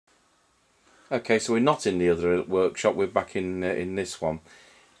Okay, so we're not in the other workshop, we're back in this one,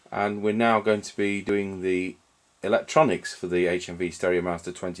 and we're now going to be doing the electronics for the HMV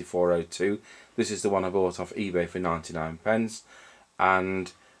Stereomaster 2402. This is the one I bought off eBay for 99p,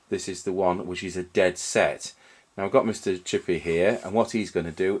 and this is the one which is a dead set. Now I've got Mr. Chippy here, and what he's going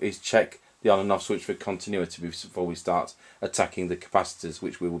to do is check the on and off switch for continuity before we start attacking the capacitors,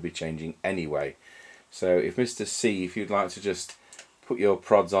 which we will be changing anyway. So if Mr. C, if you'd like to just put your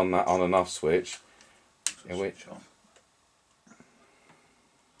prods on that on and off switch. Switch on.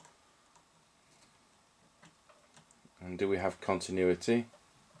 And do we have continuity?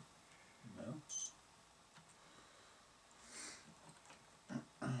 No.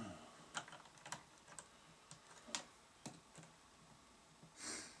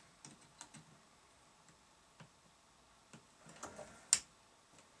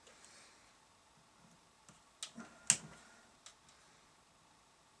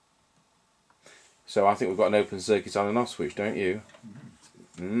 So I think we've got an open circuit on and off switch, don't you?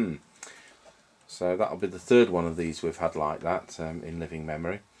 So that'll be the third one of these we've had like that in living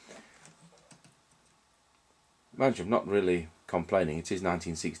memory. Mind you, I'm not really complaining. It is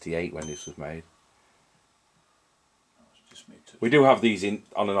 1968 when this was made. We do have these in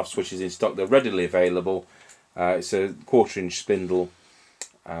on and off switches in stock. They're readily available. It's a 1/4" spindle.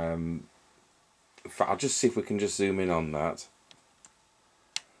 In fact, I'll just see if we can just zoom in on that.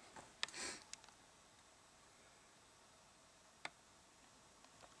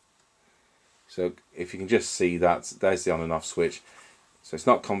 So if you can just see that, there's the on and off switch. So it's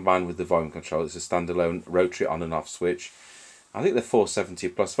not combined with the volume control, it's a standalone rotary on and off switch. I think they're 470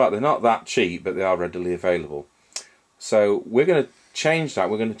 plus VAT. They're not that cheap, but they are readily available. So we're going to change that.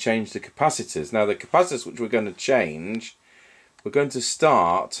 We're going to change the capacitors. Now the capacitors which we're going to change, we're going to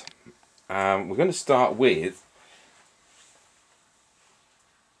start with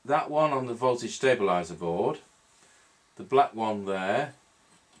that one on the voltage stabilizer board, the black one there.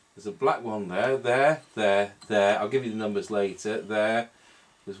 There's a black one there, there. I'll give you the numbers later.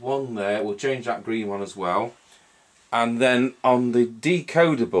 There's one there. We'll change that green one as well. And then on the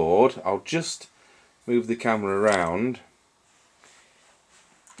decoder board, I'll just move the camera around.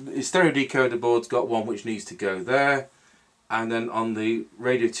 The stereo decoder board's got one which needs to go there. And then on the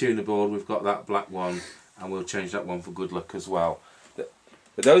radio tuner board, we've got that black one, and we'll change that one for good luck as well. But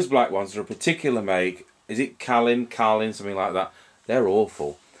those black ones are a particular make. Is it Carlin, something like that? They're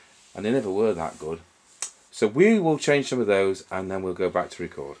awful. And they never were that good. So we will change some of those and then we'll go back to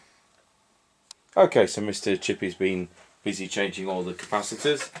record. Okay, so Mr. Chippy's been busy changing all the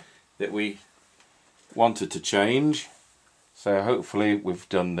capacitors that we wanted to change. So hopefully we've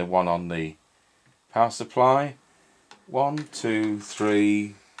done the one on the power supply. 1, 2,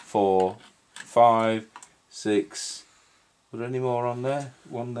 3, 4, 5, 6. Were there any more on there?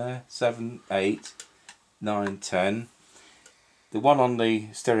 1 there, 7, 8, 9, 10. The one on the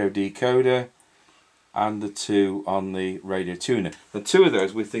stereo decoder and the 2 on the radio tuner. The 2 of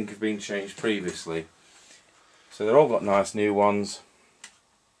those we think have been changed previously. So they're all got nice new ones.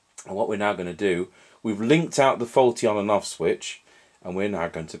 And what we're now going to do, we've linked out the faulty on and off switch and we're now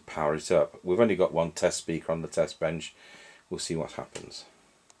going to power it up. We've only got one test speaker on the test bench. We'll see what happens.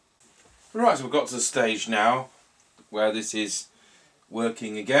 Right, so we've got to the stage now where this is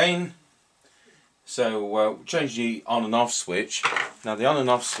working again. So change the on and off switch. Now the on and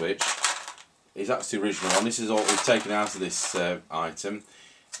off switch is actually the original one. This is all we've taken out of this item,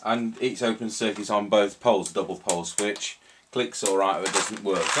 and it's open circuits on both poles, double pole switch. Clicks alright, but it doesn't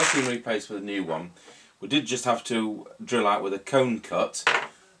work. So that's been replaced with a new one. We did just have to drill out with a cone cut.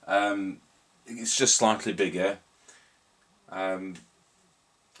 It's just slightly bigger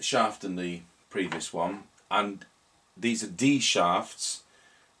shaft than the previous one, and these are D shafts.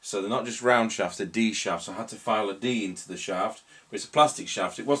 So they're not just round shafts, they're D shafts. So I had to file a D into the shaft, but it's a plastic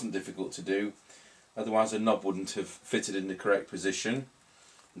shaft. It wasn't difficult to do, otherwise the knob wouldn't have fitted in the correct position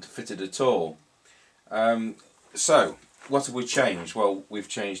and fitted at all. So what have we changed? Well, we've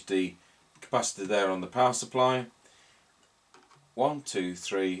changed the capacitor there on the power supply. 1, 2,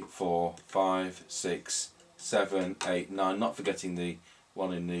 3, 4, 5, 6, 7, 8, 9. Not forgetting the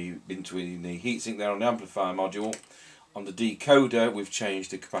one in between the heatsink there on the amplifier module. On the decoder we've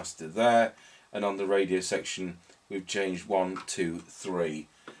changed the capacitor there, and on the radio section we've changed 1, 2, 3.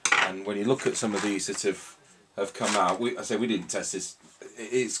 And when you look at some of these that have come out, I say we didn't test this,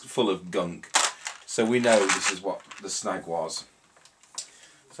 it's full of gunk. So we know this is what the snag was.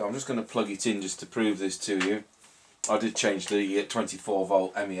 So I'm just going to plug it in just to prove this to you. I did change the 24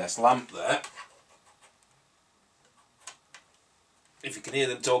 volt MES lamp there. If you can hear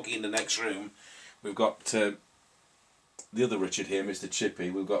them talking in the next room, we've got the other Richard here, Mr. Chippy.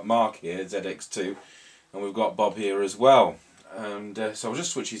 We've got Mark here, ZX2, and we've got Bob here as well. And so I'll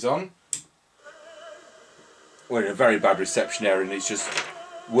just switch these on. We're in a very bad reception area and it's just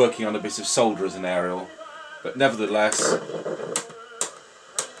working on a bit of solder as an aerial, but nevertheless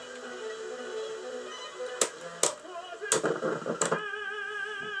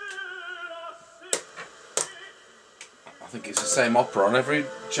I think it's the same opera on every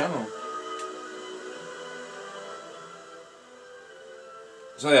channel.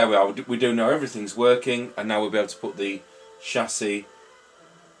 So there we are, we do know everything's working, and now we'll be able to put the chassis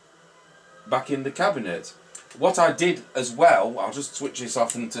back in the cabinet. What I did as well, I'll just switch this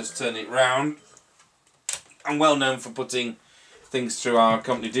off and just turn it round. I'm well known for putting things through our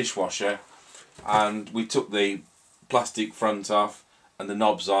company dishwasher, and we took the plastic front off and the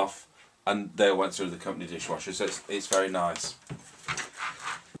knobs off, and they went through the company dishwasher, so it's very nice.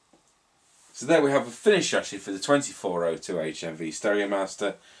 So there we have a finished chassis for the 2402 HMV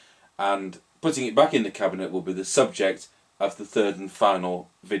Stereomaster, and putting it back in the cabinet will be the subject of the third and final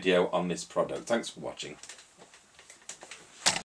video on this product. Thanks for watching.